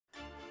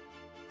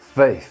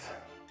Faith.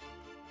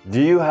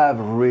 Do you have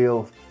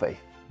real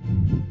faith?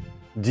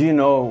 Do you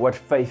know what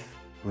faith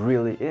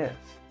really is?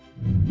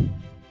 The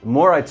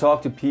more I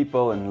talk to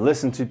people and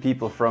listen to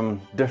people from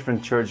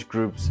different church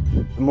groups,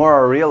 the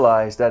more I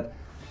realize that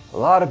a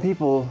lot of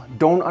people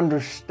don't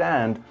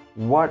understand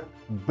what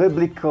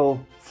biblical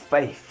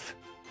faith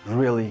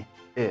really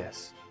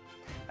is.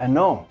 And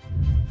no,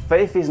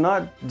 faith is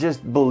not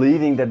just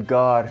believing that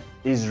God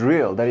is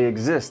real, that He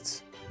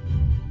exists,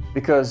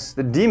 because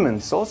the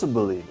demons also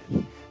believe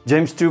it.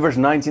 James 2 verse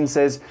 19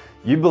 says,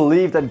 "You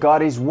believe that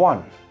God is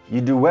one. You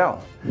do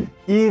well.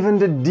 Even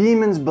the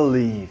demons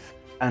believe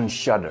and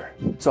shudder."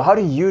 So how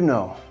do you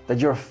know that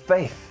your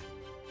faith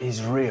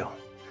is real?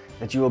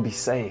 That you will be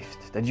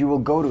saved? That you will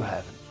go to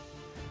heaven?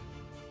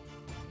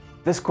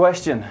 This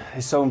question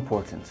is so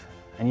important,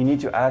 and you need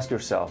to ask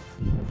yourself,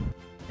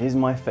 is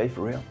my faith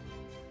real?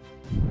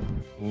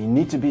 You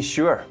need to be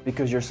sure,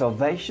 because your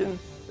salvation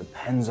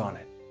depends on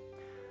it.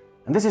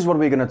 And this is what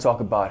we're going to talk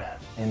about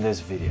in this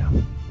video.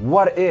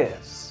 What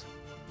is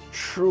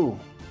true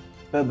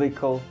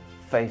biblical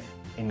faith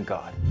in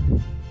God?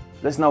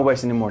 Let's not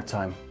waste any more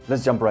time.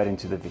 Let's jump right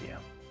into the video.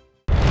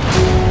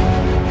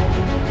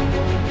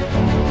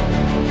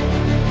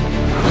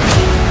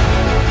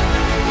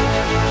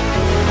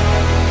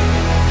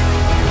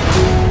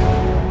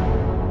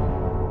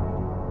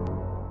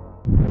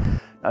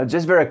 Now,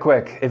 just very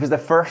quick, if it's the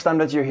first time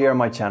that you're here on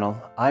my channel,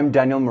 I'm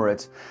Daniel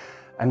Maritz,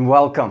 and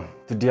welcome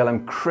to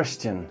DLM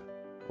Christian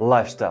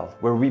Lifestyle,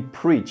 where we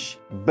preach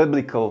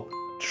biblical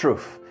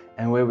truth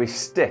and where we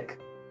stick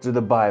to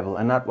the Bible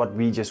and not what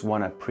we just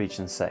want to preach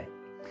and say.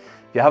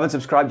 If you haven't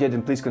subscribed yet,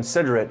 then please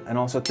consider it, and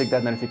also click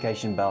that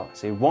notification bell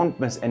so you won't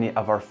miss any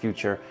of our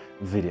future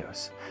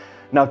videos.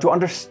 Now, to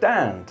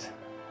understand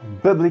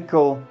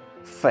biblical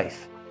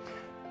faith,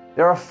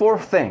 there are 4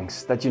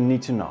 things that you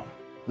need to know.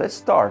 Let's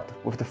start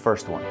with the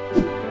first one.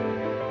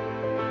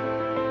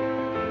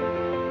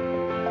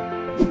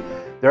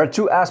 There are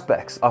 2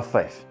 aspects of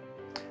faith.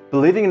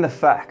 Believing in the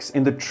facts,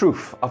 in the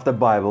truth of the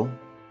Bible,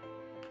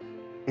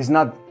 is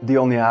not the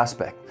only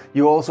aspect.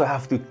 You also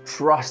have to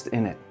trust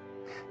in it.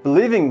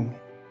 Believing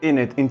in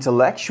it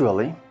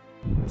intellectually,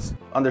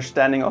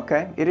 understanding,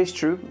 okay, it is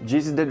true,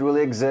 Jesus did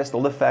really exist,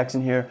 all the facts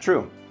in here,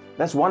 true.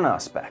 That's one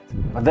aspect.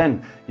 But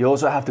then you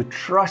also have to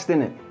trust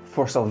in it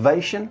for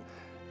salvation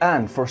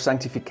and for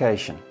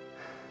sanctification.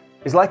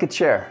 It's like a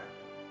chair.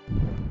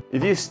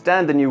 If you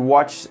stand and you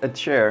watch a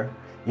chair,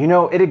 you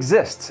know it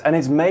exists and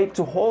it's made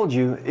to hold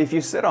you if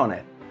you sit on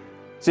it.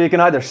 So you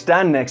can either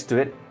stand next to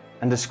it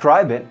and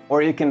describe it,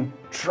 or you can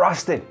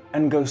trust it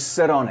and go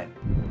sit on it.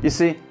 You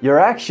see, your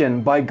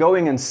action by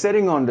going and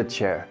sitting on the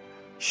chair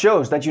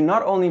shows that you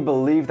not only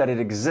believe that it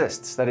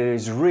exists, that it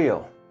is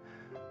real,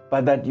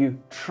 but that you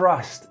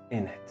trust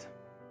in it.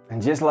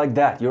 And just like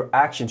that, your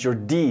actions, your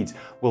deeds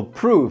will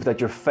prove that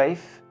your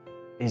faith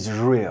is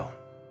real.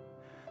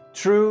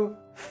 True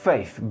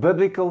faith,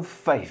 biblical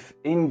faith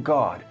in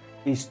God,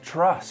 is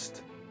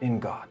trust in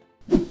God.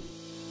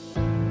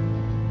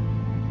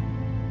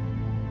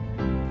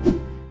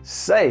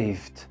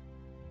 Saved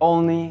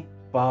only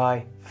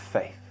by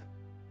faith.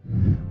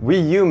 We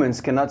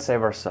humans cannot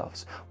save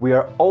ourselves. We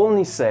are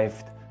only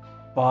saved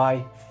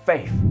by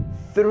faith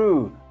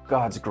through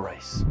God's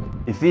grace.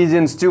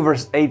 Ephesians 2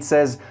 verse 8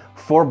 says,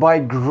 "For by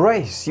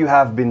grace you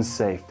have been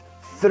saved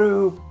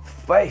through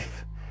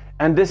faith.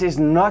 And this is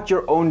not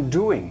your own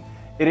doing.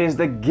 It is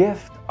the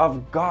gift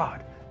of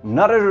God,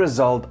 not a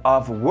result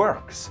of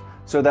works,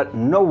 so that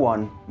no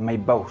one may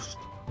boast."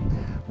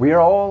 We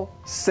are all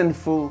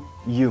sinful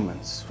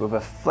humans with a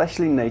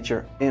fleshly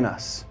nature in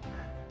us.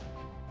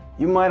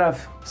 You might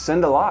have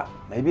sinned a lot,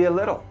 maybe a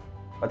little,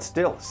 but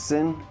still,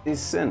 sin is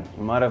sin.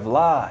 You might have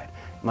lied,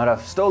 you might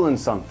have stolen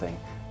something,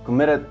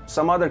 committed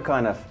some other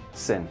kind of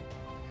sin.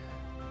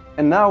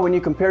 And now when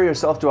you compare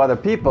yourself to other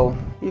people,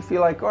 you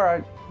feel like, all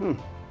right,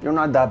 you're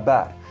not that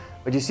bad.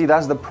 But you see,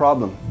 that's the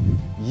problem.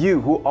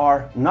 You who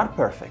are not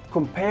perfect,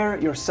 compare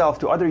yourself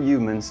to other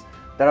humans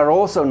that are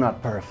also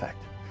not perfect.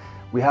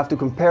 We have to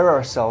compare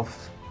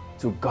ourselves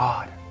to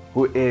God,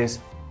 who is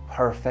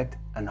perfect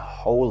and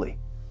holy.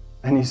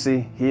 And you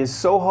see, He is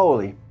so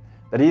holy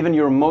that even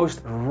your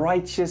most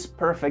righteous,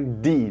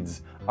 perfect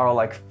deeds are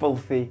like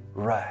filthy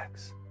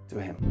rags to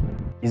Him.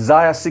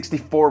 Isaiah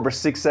 64 verse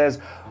 6 says,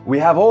 "We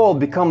have all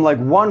become like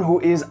one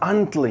who is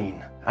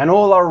unclean, and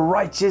all our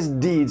righteous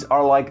deeds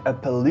are like a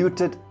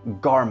polluted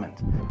garment."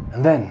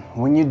 And then,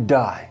 when you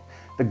die,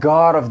 the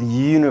God of the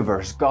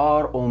universe,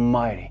 God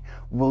Almighty,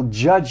 will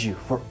judge you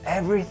for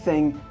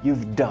everything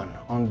you've done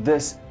on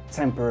this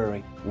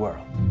temporary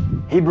world.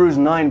 Hebrews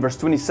 9 verse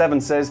 27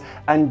 says,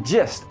 "And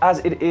just as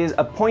it is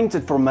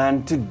appointed for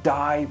man to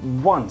die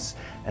once,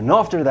 and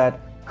after that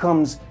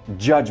comes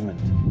judgment."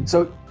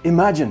 So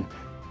imagine,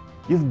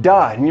 you've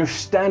died and you're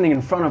standing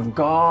in front of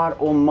God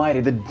Almighty,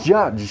 the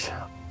judge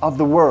of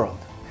the world.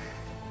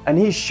 And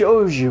He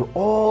shows you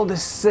all the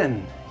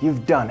sin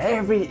you've done,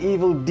 every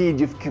evil deed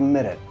you've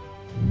committed.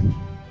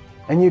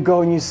 And you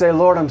go and you say,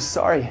 "Lord, I'm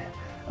sorry.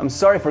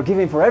 Forgive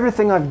me for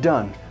everything I've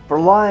done, for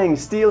lying,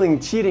 stealing,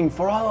 cheating,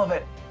 for all of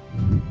it."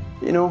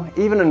 You know,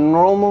 even a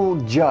normal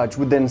judge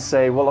would then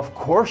say, well, of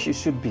course you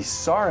should be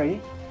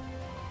sorry,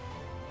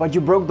 but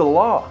you broke the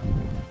law.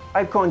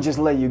 I can't just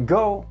let you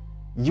go.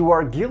 You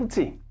are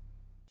guilty.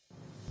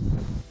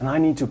 And I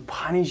need to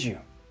punish you.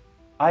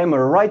 I am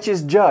a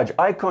righteous judge.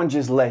 I can't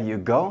just let you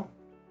go.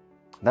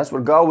 That's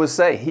what God would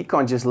say. He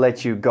can't just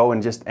let you go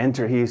and just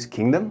enter His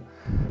kingdom.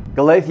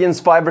 Galatians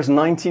 5 verse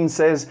 19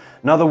 says,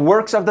 now the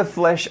works of the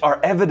flesh are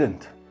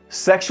evident.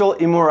 Sexual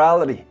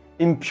immorality,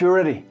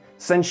 impurity,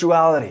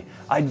 sensuality,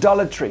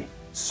 idolatry,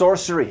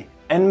 sorcery,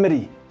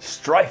 enmity,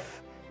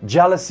 strife,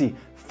 jealousy,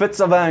 fits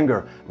of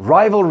anger,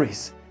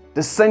 rivalries,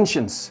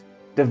 dissensions,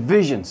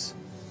 divisions,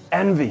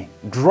 envy,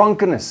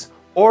 drunkenness,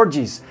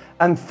 orgies,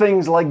 and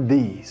things like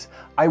these.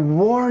 I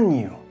warn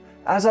you,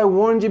 as I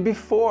warned you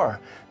before,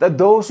 that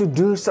those who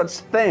do such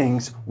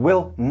things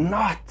will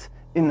not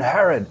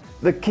inherit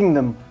the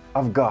kingdom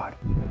of God.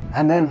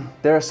 And then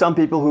there are some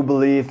people who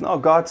believe, no,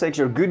 God takes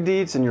your good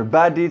deeds and your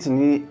bad deeds and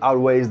He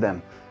outweighs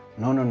them.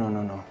 No, no, no,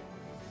 no, no.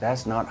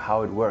 That's not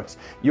how it works.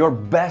 Your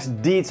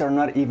best deeds are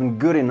not even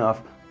good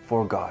enough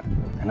for God.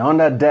 And on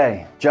that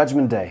day,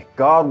 Judgment Day,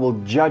 God will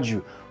judge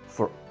you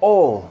for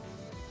all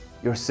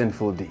your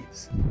sinful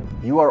deeds.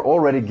 You are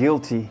already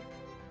guilty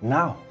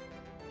now,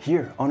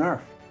 here on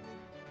earth.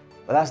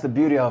 But that's the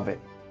beauty of it.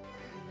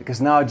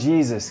 Because now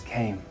Jesus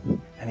came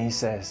and He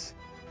says,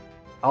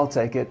 I'll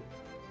take it.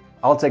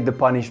 I'll take the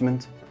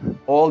punishment.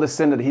 All the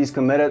sin that He's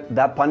committed,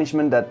 that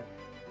punishment that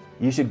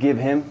you should give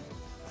Him,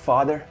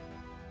 Father,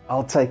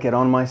 I'll take it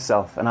on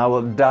myself and I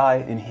will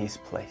die in His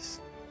place.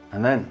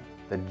 And then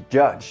the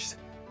judge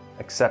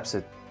accepts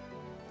it.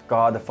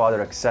 God the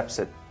Father accepts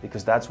it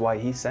because that's why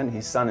He sent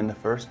His Son in the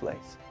first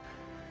place.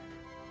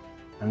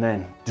 And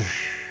then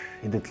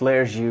He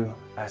declares you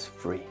as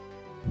free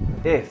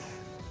if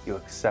you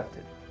accept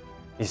it.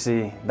 You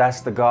see,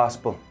 that's the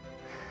gospel.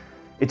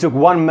 It took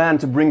one man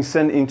to bring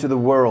sin into the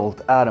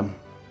world, Adam.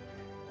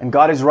 And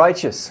God is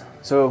righteous,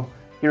 so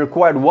He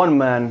required one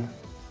man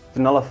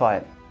to nullify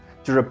it,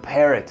 to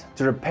repair it,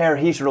 to repair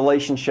His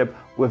relationship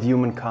with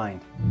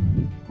humankind.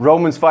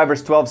 Romans 5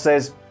 verse 12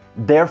 says,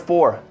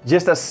 therefore,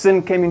 just as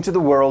sin came into the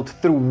world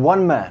through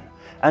one man,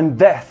 and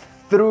death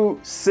through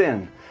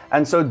sin,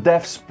 and so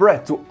death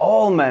spread to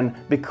all men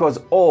because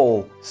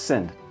all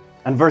sinned.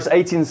 And verse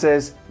 18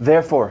 says,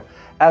 therefore,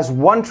 as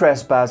one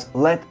trespass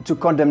led to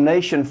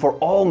condemnation for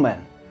all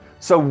men,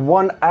 so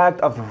one act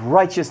of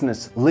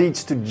righteousness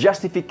leads to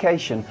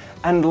justification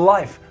and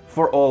life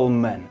for all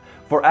men.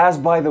 For as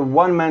by the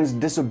one man's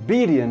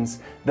disobedience,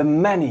 the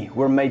many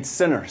were made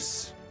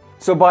sinners,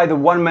 so by the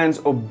one man's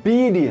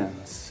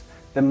obedience,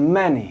 the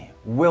many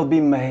will be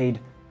made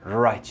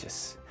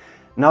righteous.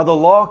 Now the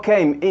law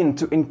came in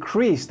to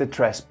increase the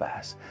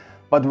trespass,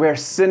 but where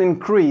sin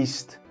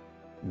increased,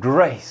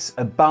 grace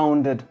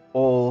abounded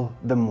all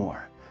the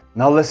more.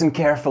 Now listen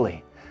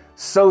carefully.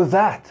 So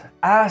that,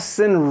 as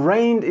sin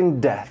reigned in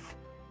death,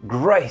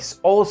 grace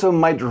also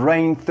might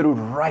reign through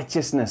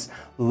righteousness,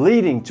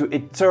 leading to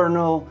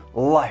eternal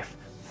life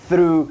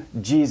through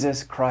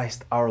Jesus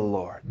Christ our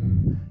Lord.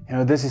 You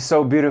know, this is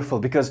so beautiful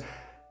because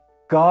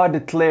God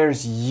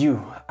declares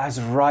you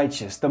as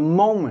righteous the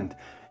moment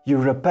you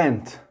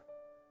repent,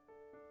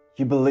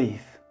 you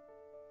believe,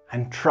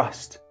 and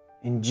trust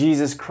in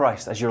Jesus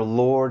Christ as your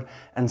Lord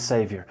and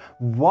Savior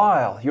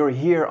while you're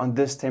here on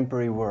this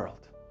temporary world.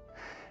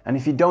 And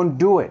if you don't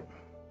do it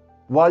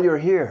while you're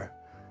here,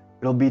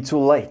 it'll be too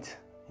late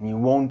and you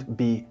won't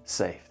be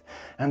saved.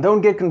 And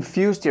don't get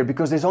confused here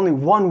because there's only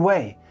one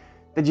way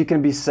that you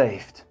can be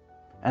saved,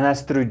 and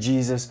that's through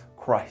Jesus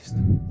Christ.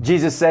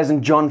 Jesus says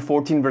in John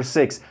 14 verse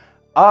 6,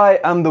 I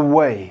am the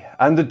way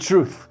and the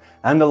truth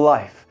and the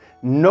life.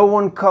 No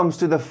one comes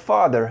to the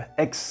Father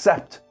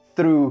except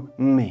through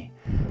me.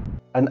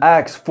 And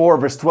Acts 4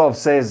 verse 12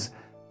 says,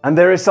 and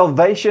there is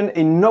salvation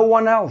in no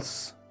one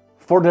else,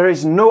 for there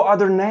is no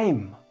other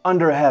name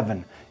under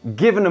heaven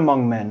given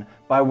among men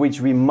by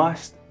which we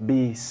must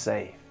be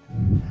saved.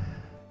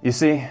 You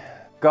see,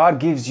 God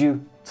gives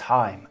you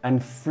time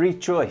and free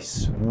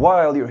choice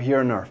while you're here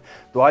on earth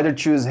to either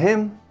choose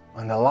Him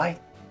and the light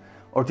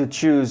or to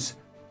choose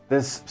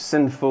this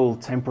sinful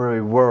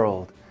temporary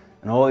world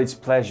and all its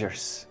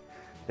pleasures,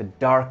 the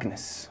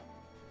darkness.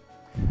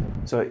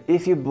 So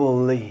if you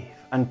believe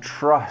and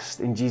trust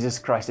in Jesus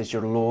Christ as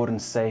your Lord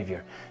and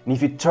Savior, and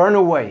if you turn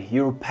away,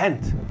 you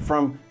repent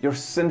from your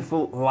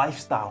sinful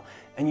lifestyle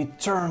and you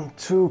turn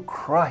to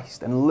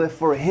Christ and live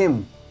for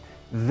Him,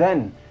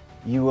 then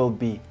you will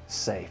be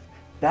saved.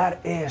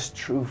 That is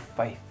true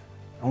faith.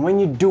 And when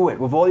you do it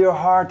with all your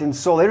heart and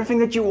soul, everything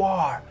that you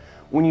are,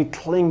 when you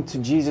cling to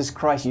Jesus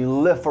Christ, you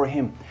live for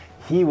Him,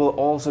 He will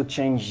also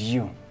change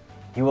you.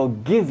 He will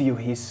give you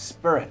His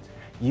Spirit.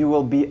 You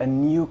will be a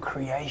new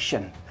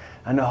creation.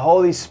 And the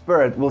Holy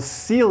Spirit will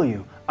seal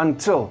you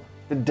until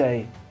the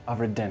day of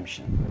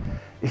redemption.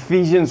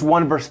 Ephesians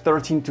 1 verse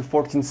 13 to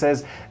 14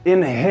 says,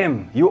 in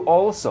Him you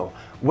also,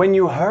 when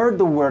you heard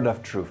the word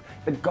of truth,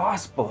 the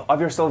gospel of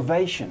your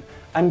salvation,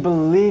 and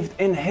believed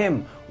in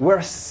Him,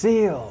 were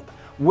sealed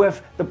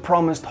with the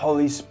promised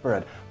Holy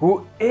Spirit,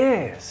 who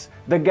is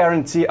the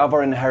guarantee of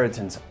our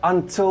inheritance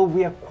until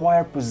we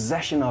acquire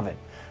possession of it,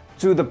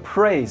 to the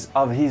praise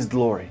of His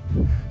glory.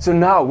 So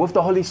now, with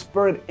the Holy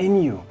Spirit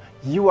in you,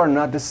 you are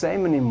not the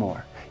same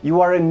anymore.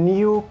 You are a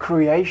new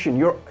creation.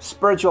 Your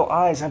spiritual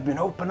eyes have been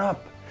opened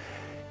up.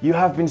 You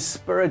have been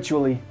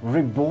spiritually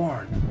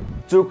reborn.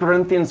 2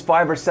 Corinthians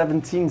 5 verse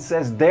 17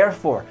 says,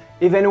 "Therefore,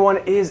 if anyone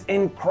is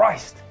in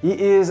Christ, he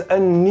is a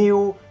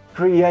new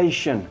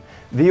creation.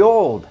 The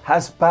old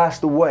has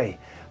passed away.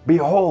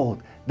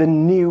 Behold, the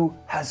new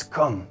has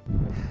come."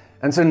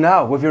 And so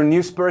now, with your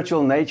new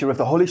spiritual nature, with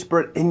the Holy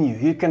Spirit in you,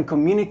 you can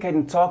communicate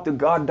and talk to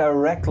God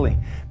directly,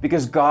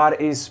 because God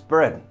is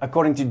Spirit,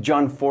 according to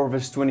John 4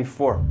 verse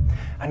 24.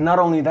 And not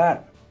only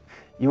that,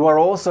 you are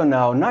also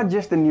now not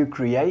just a new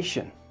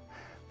creation,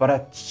 but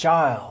a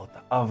child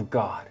of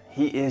God.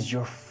 He is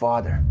your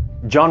Father.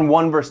 John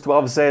 1 verse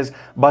 12 says,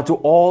 "But to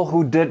all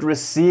who did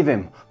receive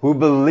Him, who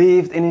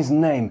believed in His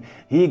name,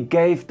 He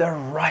gave the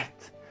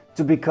right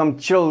to become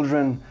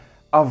children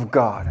of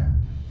God."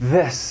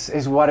 This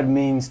is what it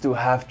means to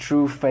have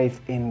true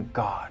faith in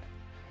God,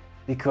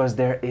 because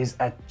there is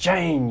a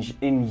change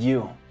in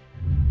you.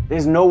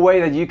 There's no way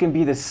that you can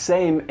be the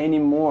same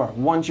anymore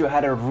once you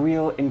had a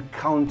real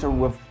encounter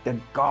with the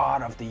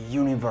God of the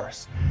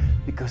universe,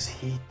 because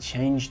He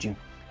changed you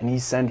and He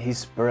sent His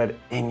Spirit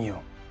in you.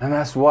 And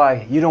that's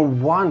why you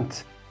don't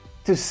want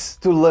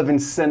to live in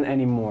sin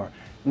anymore.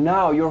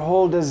 Now your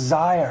whole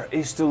desire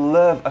is to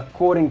live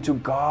according to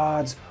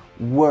God's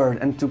Word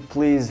and to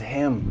please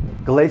Him.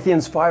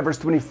 Galatians 5 verse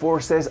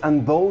 24 says,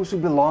 "And those who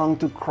belong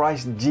to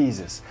Christ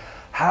Jesus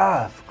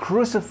have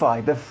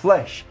crucified the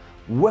flesh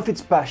with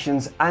its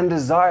passions and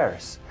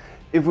desires.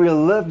 If we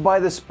live by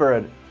the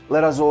Spirit,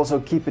 let us also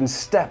keep in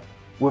step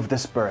with the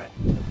Spirit."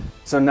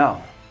 So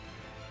now,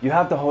 you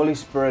have the Holy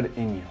Spirit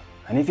in you.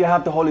 And if you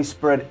have the Holy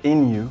Spirit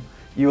in you,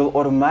 you will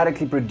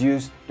automatically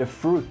produce the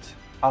fruit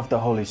of the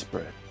Holy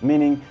Spirit,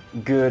 meaning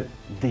good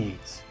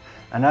deeds.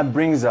 And that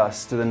brings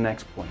us to the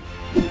next point.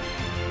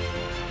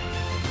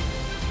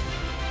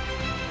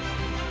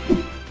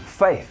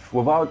 Faith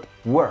without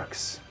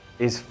works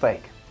is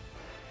fake.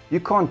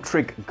 You can't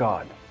trick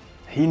God.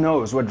 He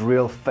knows what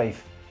real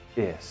faith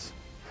is.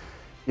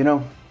 You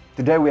know,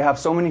 today we have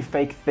so many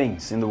fake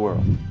things in the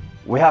world.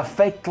 We have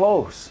fake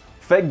clothes,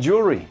 fake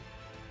jewelry,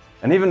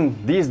 and even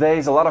these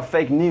days a lot of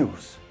fake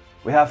news.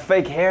 We have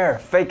fake hair,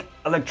 fake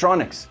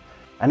electronics,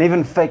 and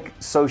even fake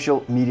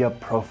social media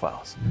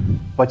profiles.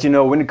 But you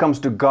know, when it comes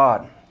to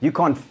God, you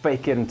can't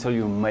fake it until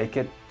you make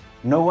it.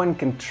 No one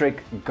can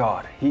trick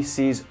God. He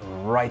sees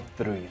right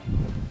through you.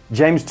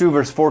 James 2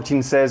 verse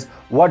 14 says,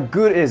 "What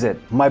good is it,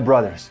 my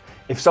brothers,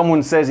 if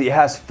someone says he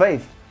has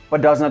faith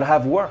but does not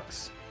have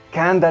works?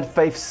 Can that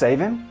faith save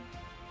him?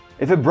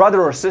 If a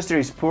brother or sister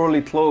is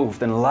poorly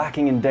clothed and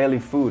lacking in daily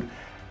food,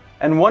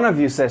 and one of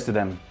you says to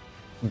them,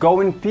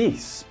 'Go in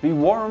peace, be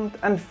warmed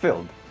and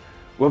filled,'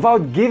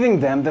 without giving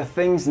them the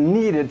things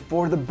needed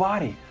for the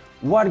body,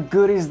 what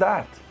good is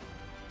that?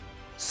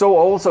 So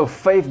also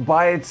faith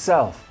by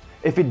itself,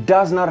 if it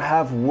does not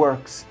have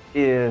works,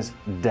 is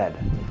dead."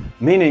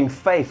 Meaning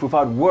faith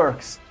without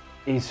works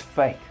is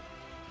fake.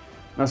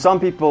 Now some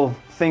people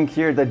think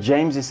here that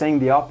James is saying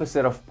the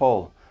opposite of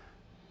Paul,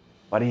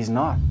 but he's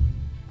not.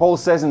 Paul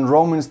says in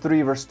Romans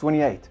 3 verse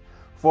 28,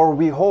 "For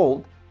we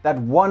hold that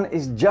one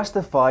is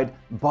justified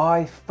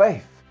by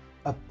faith,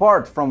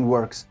 apart from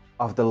works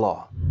of the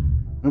law."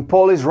 And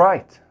Paul is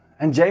right,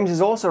 and James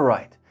is also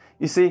right.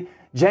 You see,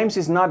 James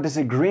is not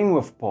disagreeing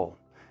with Paul.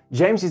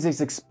 James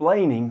is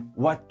explaining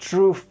what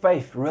true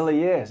faith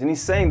really is. And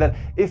he's saying that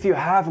if you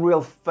have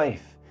real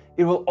faith,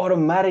 it will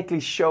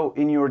automatically show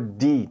in your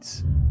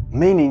deeds.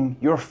 Meaning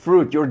your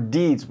fruit, your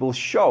deeds will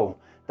show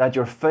that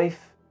your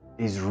faith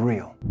is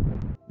real.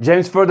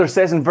 James further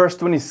says in verse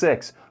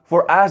 26,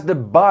 "For as the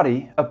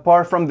body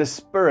apart from the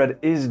Spirit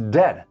is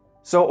dead,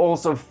 so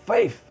also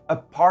faith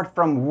apart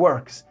from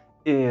works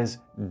is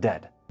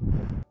dead."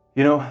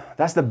 You know,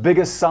 that's the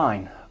biggest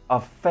sign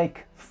of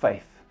fake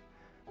faith.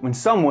 When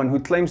someone who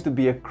claims to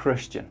be a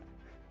Christian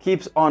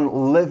keeps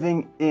on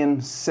living in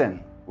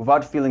sin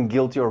without feeling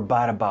guilty or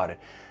bad about it,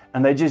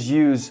 and they just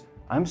use,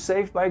 "I'm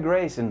saved by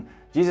grace and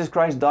Jesus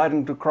Christ died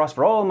on the cross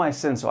for all my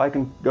sins so I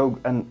can go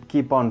and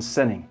keep on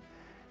sinning."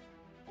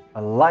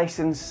 A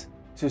license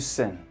to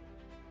sin.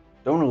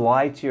 Don't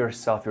lie to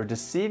yourself. You're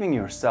deceiving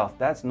yourself.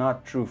 That's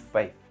not true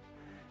faith.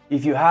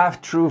 If you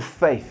have true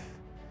faith,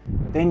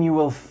 then you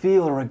will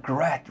feel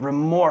regret,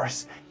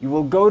 remorse. You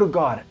will go to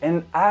God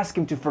and ask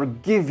Him to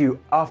forgive you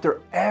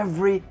after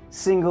every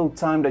single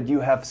time that you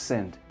have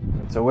sinned.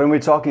 So when we're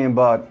talking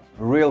about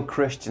real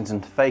Christians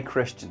and fake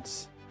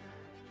Christians,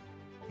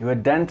 you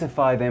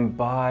identify them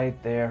by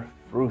their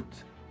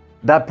fruit.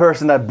 That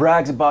person that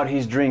brags about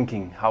his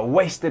drinking, how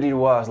wasted he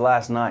was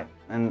last night,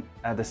 and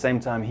at the same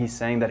time he's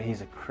saying that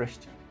he's a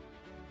Christian.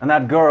 And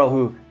that girl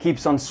who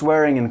keeps on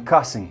swearing and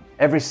cussing.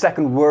 Every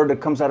second word that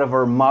comes out of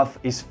her mouth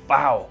is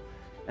foul.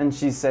 And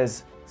she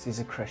says she's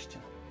a Christian.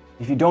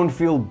 If you don't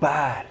feel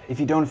bad, if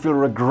you don't feel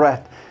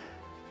regret,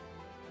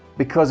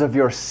 because of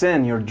your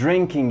sin, your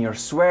drinking, your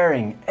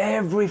swearing,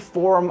 every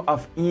form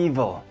of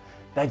evil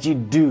that you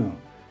do,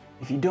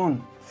 if you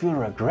don't feel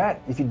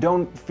regret, if you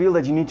don't feel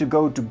that you need to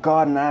go to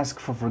God and ask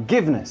for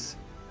forgiveness,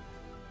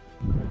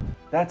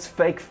 that's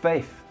fake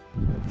faith.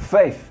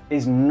 Faith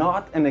is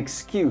not an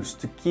excuse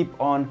to keep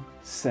on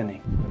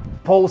sinning.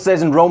 Paul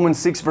says in Romans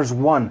 6 verse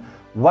 1,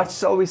 "What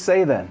shall we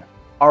say then?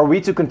 Are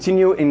we to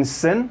continue in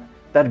sin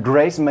that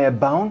grace may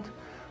abound?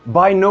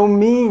 By no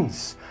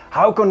means.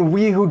 How can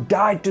we who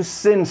died to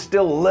sin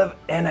still live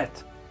in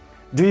it?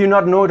 Do you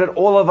not know that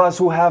all of us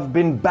who have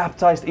been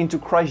baptized into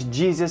Christ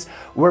Jesus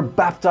were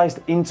baptized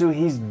into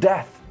His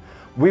death?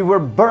 We were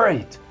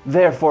buried,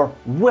 therefore,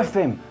 with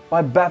Him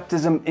by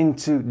baptism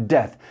into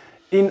death,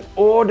 in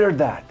order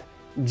that,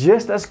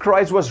 just as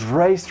Christ was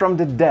raised from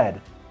the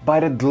dead by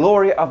the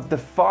glory of the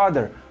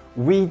Father,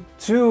 we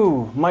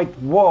too might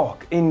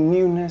walk in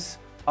newness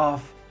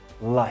of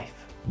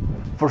life."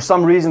 For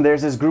some reason,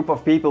 there's this group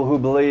of people who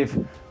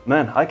believe,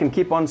 man, I can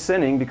keep on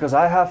sinning because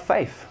I have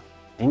faith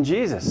in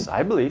Jesus.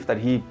 I believe that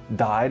He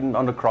died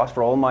on the cross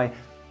for all my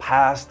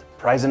past,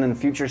 present, and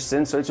future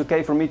sins, so it's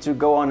okay for me to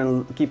go on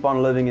and keep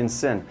on living in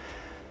sin.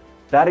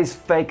 That is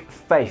fake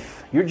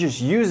faith. You're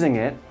just using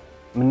it,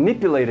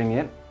 manipulating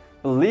it,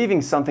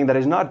 believing something that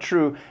is not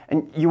true,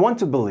 and you want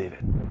to believe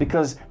it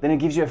because then it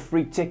gives you a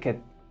free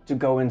ticket to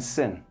go and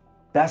sin.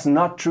 That's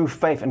not true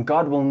faith, and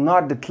God will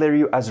not declare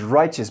you as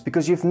righteous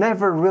because you've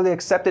never really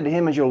accepted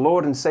Him as your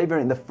Lord and Savior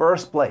in the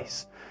first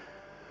place.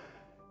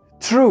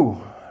 True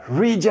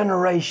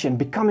regeneration,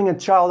 becoming a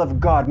child of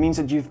God, means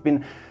that you've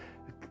been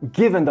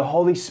given the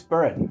Holy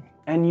Spirit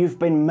and you've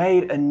been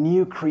made a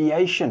new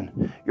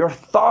creation. Your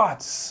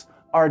thoughts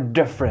are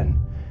different.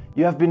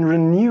 You have been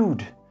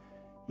renewed.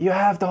 You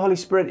have the Holy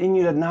Spirit in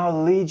you that now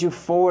leads you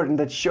forward and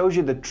that shows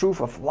you the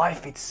truth of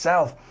life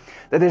itself.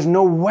 That there's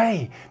no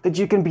way that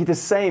you can be the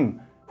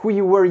same who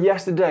you were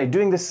yesterday,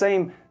 doing the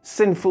same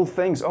sinful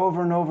things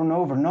over and over and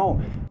over. No,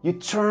 you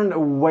turned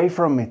away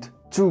from it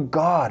to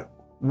God.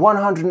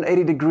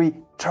 180-degree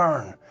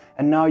turn.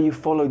 And now you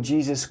follow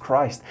Jesus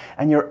Christ.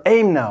 And your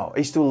aim now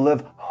is to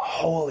live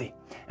holy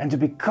and to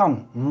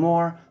become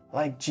more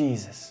like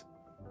Jesus.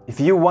 If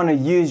you want to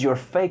use your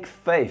fake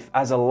faith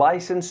as a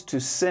license to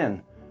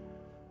sin,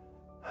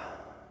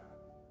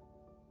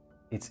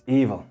 it's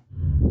evil.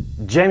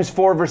 James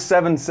 4 verse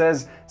 7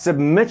 says,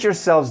 "Submit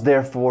yourselves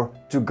therefore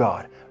to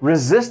God.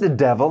 Resist the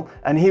devil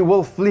and he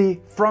will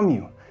flee from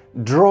you.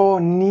 Draw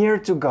near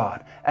to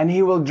God and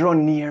He will draw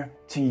near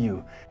to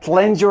you.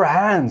 Cleanse your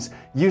hands,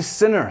 you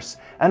sinners,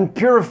 and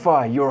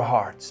purify your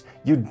hearts,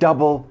 you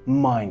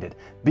double-minded.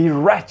 Be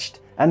wretched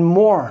and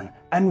mourn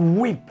and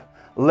weep.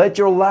 Let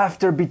your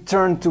laughter be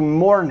turned to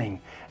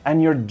mourning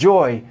and your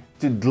joy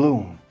to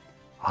gloom.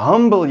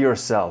 Humble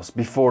yourselves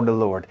before the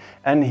Lord,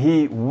 and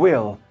He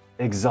will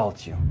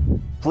exalt you."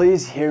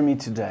 Please hear me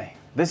today.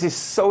 This is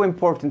so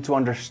important to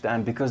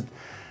understand because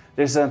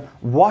there's a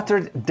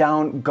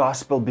watered-down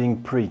gospel being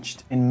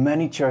preached in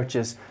many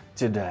churches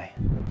today.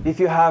 If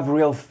you have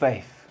real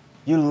faith,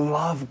 you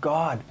love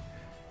God,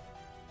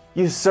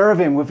 you serve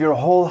Him with your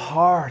whole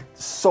heart,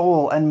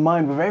 soul, and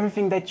mind, with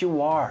everything that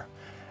you are,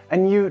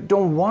 and you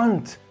don't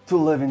want to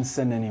live in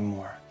sin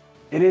anymore.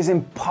 It is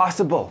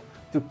impossible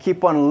to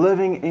keep on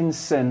living in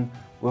sin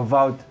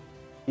without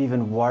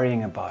even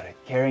worrying about it,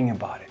 caring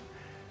about it.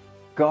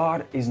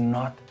 God is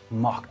not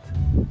mocked.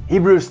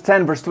 Hebrews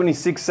 10 verse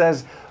 26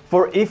 says,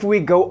 "For if we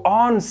go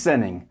on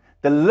sinning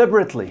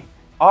deliberately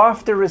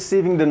after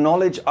receiving the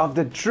knowledge of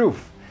the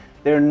truth,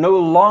 there no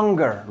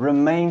longer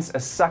remains a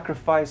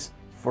sacrifice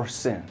for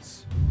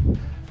sins."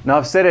 Now,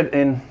 I've said it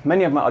in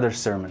many of my other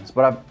sermons,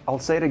 but I'll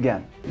say it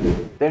again.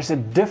 There's a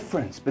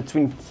difference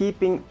between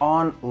keeping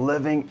on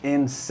living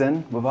in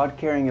sin without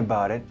caring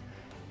about it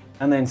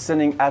and then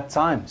sinning at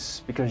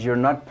times because you're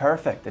not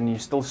perfect and you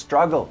still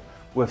struggle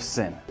with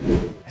sin.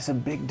 There's a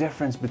big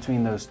difference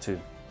between those two.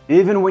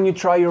 Even when you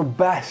try your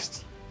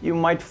best, you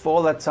might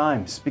fall at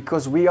times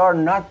because we are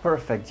not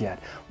perfect yet.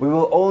 We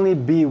will only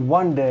be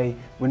one day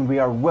when we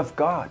are with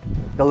God.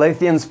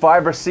 Galatians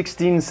 5 verse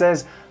 16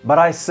 says, "But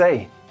I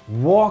say,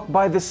 walk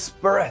by the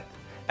Spirit,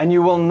 and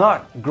you will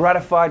not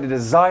gratify the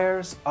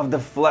desires of the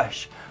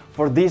flesh,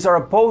 for these are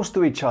opposed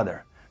to each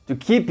other, to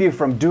keep you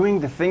from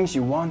doing the things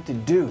you want to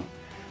do.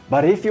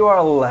 But if you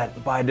are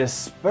led by the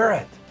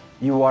Spirit,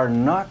 you are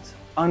not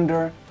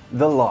under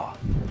the law."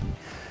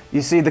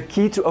 You see, the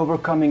key to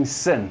overcoming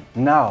sin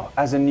now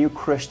as a new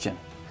Christian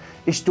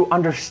is to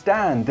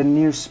understand the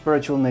new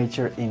spiritual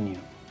nature in you.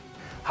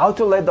 How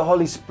to let the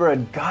Holy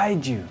Spirit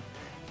guide you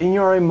in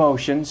your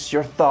emotions,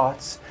 your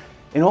thoughts,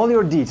 in all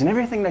your deeds, and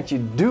everything that you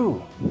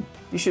do.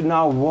 You should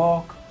now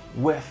walk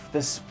with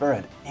the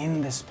Spirit,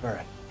 in the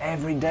Spirit,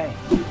 every day.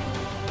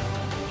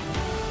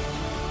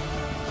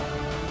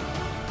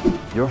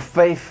 Your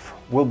faith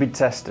will be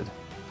tested.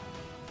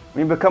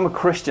 When you become a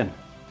Christian,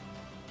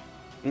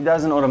 it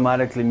doesn't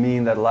automatically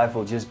mean that life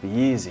will just be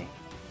easy.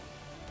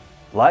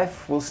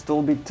 Life will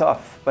still be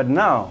tough, but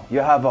now you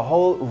have a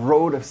whole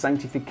road of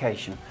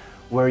sanctification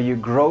where you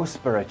grow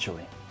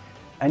spiritually.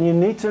 And you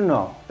need to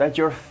know that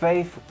your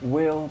faith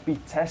will be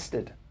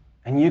tested.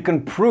 And you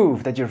can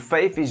prove that your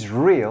faith is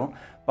real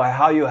by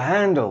how you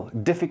handle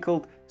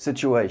difficult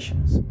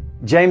situations.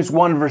 James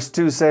 1 verse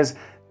 2 says,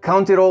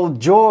 "Count it all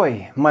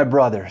joy, my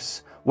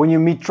brothers, when you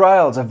meet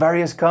trials of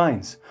various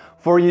kinds.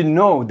 For you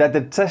know that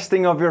the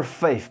testing of your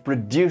faith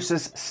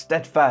produces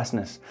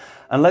steadfastness.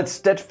 And let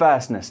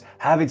steadfastness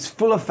have its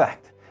full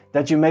effect,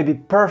 that you may be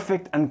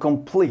perfect and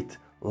complete,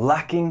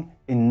 lacking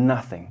in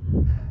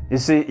nothing." You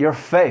see, your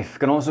faith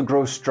can also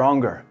grow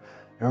stronger.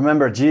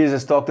 Remember,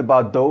 Jesus talked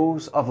about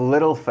those of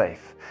little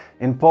faith.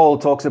 And Paul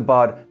talks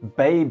about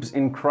babes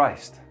in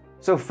Christ.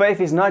 So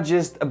faith is not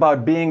just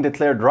about being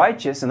declared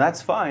righteous, and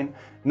that's fine.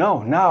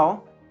 No,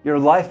 now your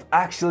life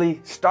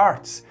actually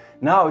starts.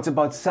 Now it's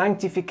about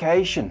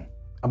sanctification,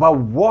 about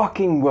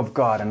walking with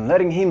God and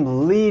letting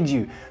Him lead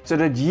you so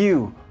that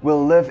you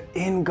will live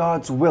in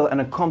God's will and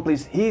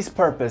accomplish His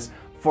purpose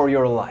for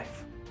your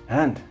life.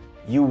 And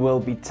you will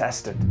be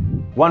tested.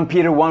 1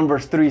 Peter 1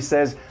 verse 3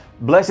 says,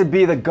 "Blessed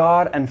be the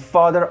God and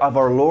Father of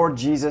our Lord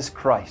Jesus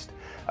Christ.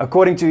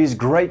 According to His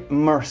great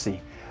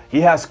mercy,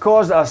 He has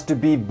caused us to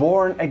be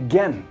born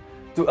again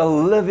to a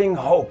living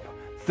hope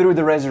through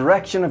the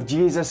resurrection of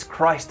Jesus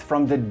Christ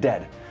from the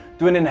dead,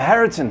 to an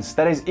inheritance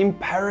that is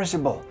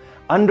imperishable,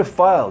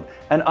 undefiled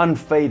and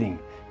unfading,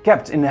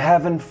 kept in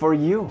heaven for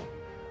you,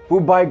 who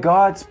by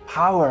God's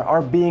power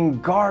are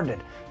being guarded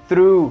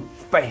through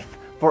faith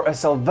for a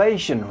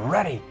salvation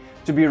ready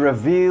to be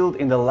revealed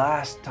in the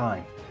last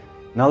time."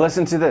 Now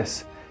listen to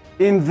this.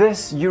 "In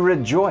this you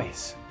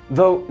rejoice,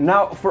 though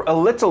now for a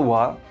little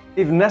while,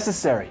 if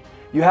necessary,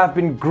 you have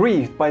been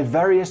grieved by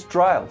various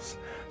trials,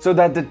 so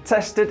that the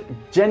tested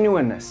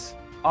genuineness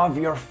of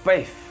your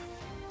faith,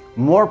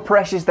 more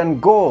precious than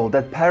gold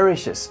that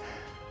perishes,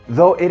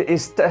 though it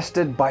is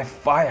tested by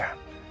fire,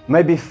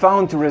 may be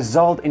found to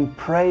result in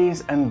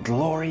praise and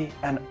glory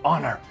and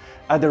honor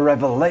at the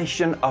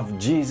revelation of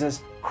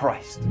Jesus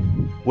Christ."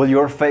 Will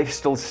your faith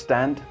still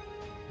stand?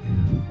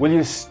 Will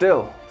you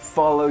still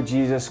follow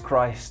Jesus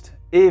Christ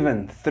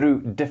even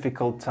through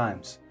difficult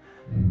times?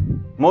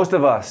 Most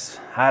of us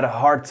had a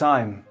hard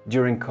time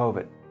during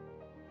COVID.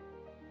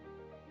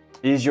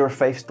 Is your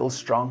faith still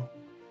strong?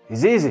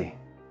 It's easy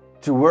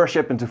to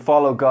worship and to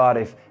follow God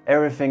if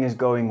everything is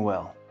going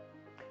well.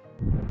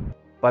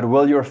 But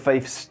will your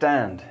faith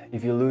stand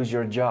if you lose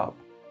your job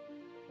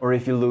or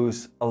if you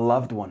lose a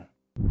loved one?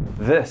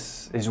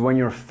 This is when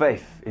your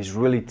faith is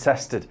really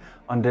tested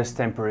on this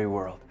temporary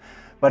world.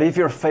 But if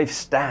your faith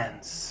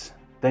stands,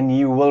 then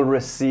you will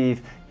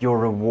receive your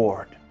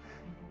reward.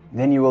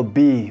 Then you will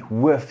be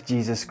with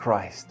Jesus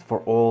Christ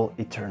for all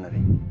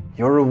eternity.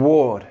 Your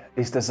reward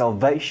is the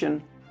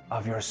salvation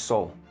of your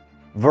soul.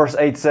 Verse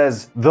 8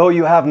 says, "Though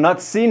you have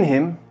not seen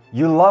Him,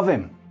 you love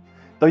Him.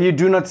 Though you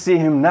do not see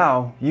Him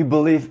now, you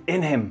believe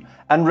in Him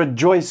and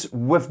rejoice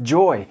with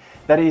joy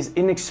that is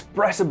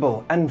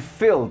inexpressible and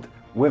filled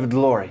with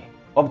glory,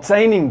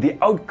 obtaining the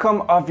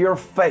outcome of your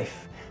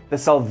faith, the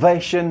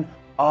salvation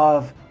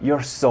of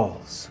your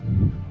souls."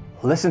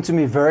 Listen to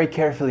me very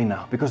carefully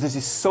now, because this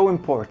is so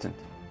important.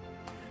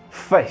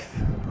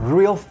 Faith,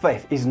 real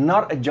faith, is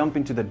not a jump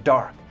into the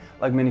dark,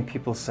 like many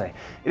people say.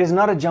 It is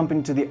not a jump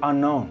into the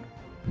unknown.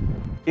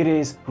 It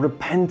is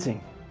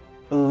repenting,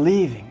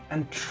 believing,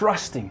 and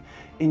trusting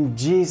in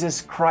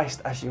Jesus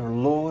Christ as your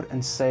Lord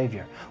and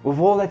Savior. With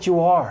all that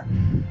you are,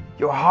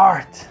 your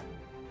heart,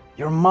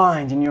 your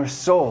mind, and your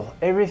soul,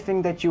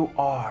 everything that you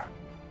are,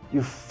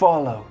 you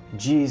follow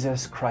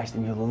Jesus Christ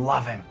and you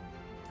love Him.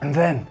 And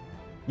then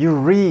you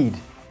read,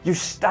 you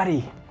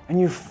study,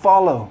 and you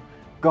follow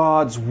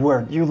God's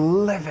Word. You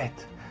live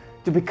it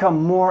to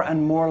become more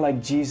and more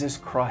like Jesus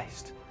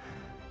Christ.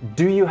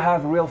 Do you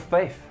have real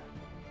faith?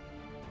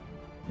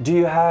 Do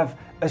you have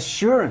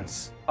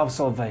assurance of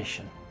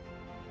salvation?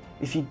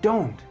 If you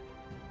don't,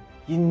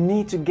 you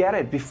need to get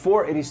it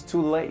before it is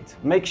too late.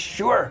 Make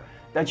sure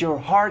that your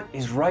heart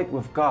is right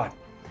with God,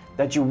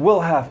 that you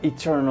will have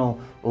eternal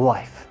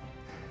life.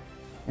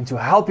 And to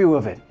help you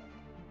with it,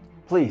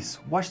 please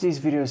watch these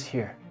videos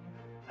here,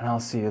 and I'll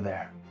see you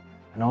there.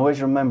 And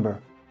always remember,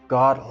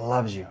 God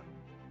loves you,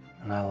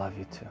 and I love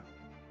you too.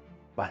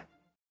 Bye.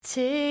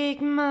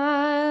 Take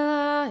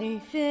my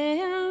life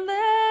and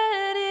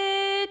let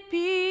it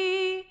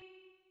be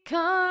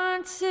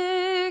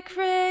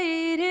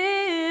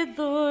consecrated,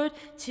 Lord,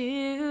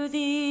 to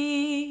Thee.